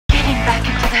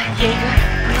Jaeger,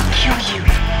 we'll kill you.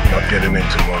 Not getting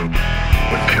into one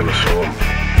would kill us all.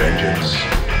 Vengeance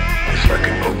is like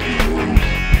an open wound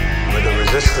with a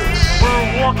resistance. We're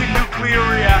a walking nuclear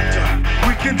reactor.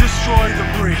 We can destroy the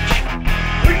breach.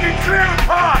 We can clear a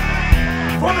path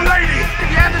for the lady. If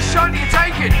you have the shot, you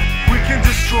take it. We can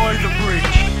destroy the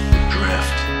breach.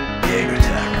 Drift, Jaeger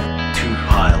tech, two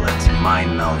pilots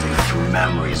mind melding through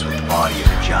memories with the body of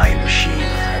a giant machine.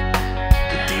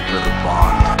 The deeper the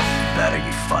bond, the better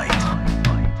you fight.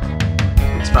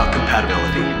 It's about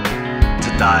compatibility. It's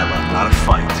a dialogue, not a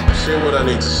fight. I've seen what I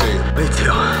need to see. Me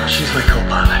too. She's my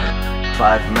co-pilot.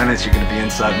 5 minutes, you're gonna be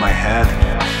inside my head.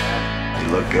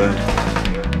 You look good.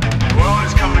 The world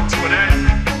is coming to an end.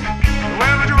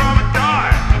 Where would you rather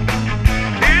die?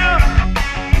 Here?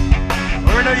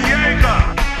 Or in a Jaeger?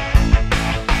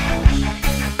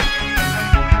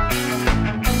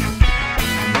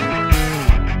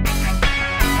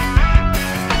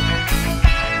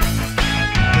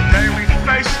 The day we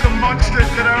face the monsters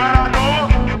that are at our door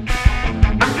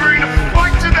and bring a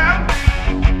fight to them,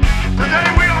 the day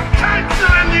we are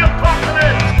canceling the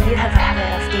apocalypse! You have a habit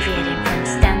of deviating from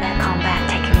standard combat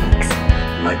techniques.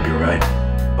 You might be right,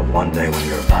 but one day when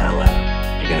you're a pilot,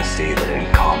 you're gonna see that in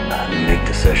combat and make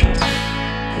decisions,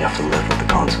 you have to live with the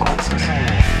consequences.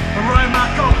 Alright,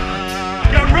 Marco,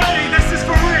 get ready, this is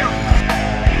for real!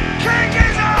 King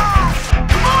is out!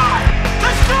 Come on!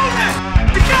 Let's do this!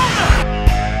 Together!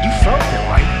 You felt it,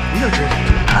 right? We are driven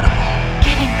compatible.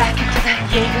 Getting back into that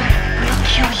Jaeger, we'll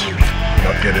kill you.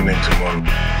 Not getting into one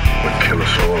would kill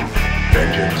us all.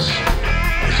 Vengeance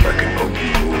is like an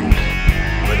open wound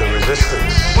with a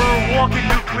resistance. We're a walking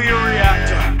nuclear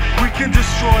reactor. We can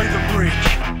destroy the breach.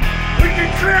 We can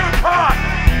clear a path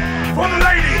for the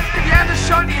lady. If you have the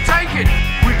shot, you take it.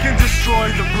 We can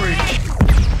destroy the breach.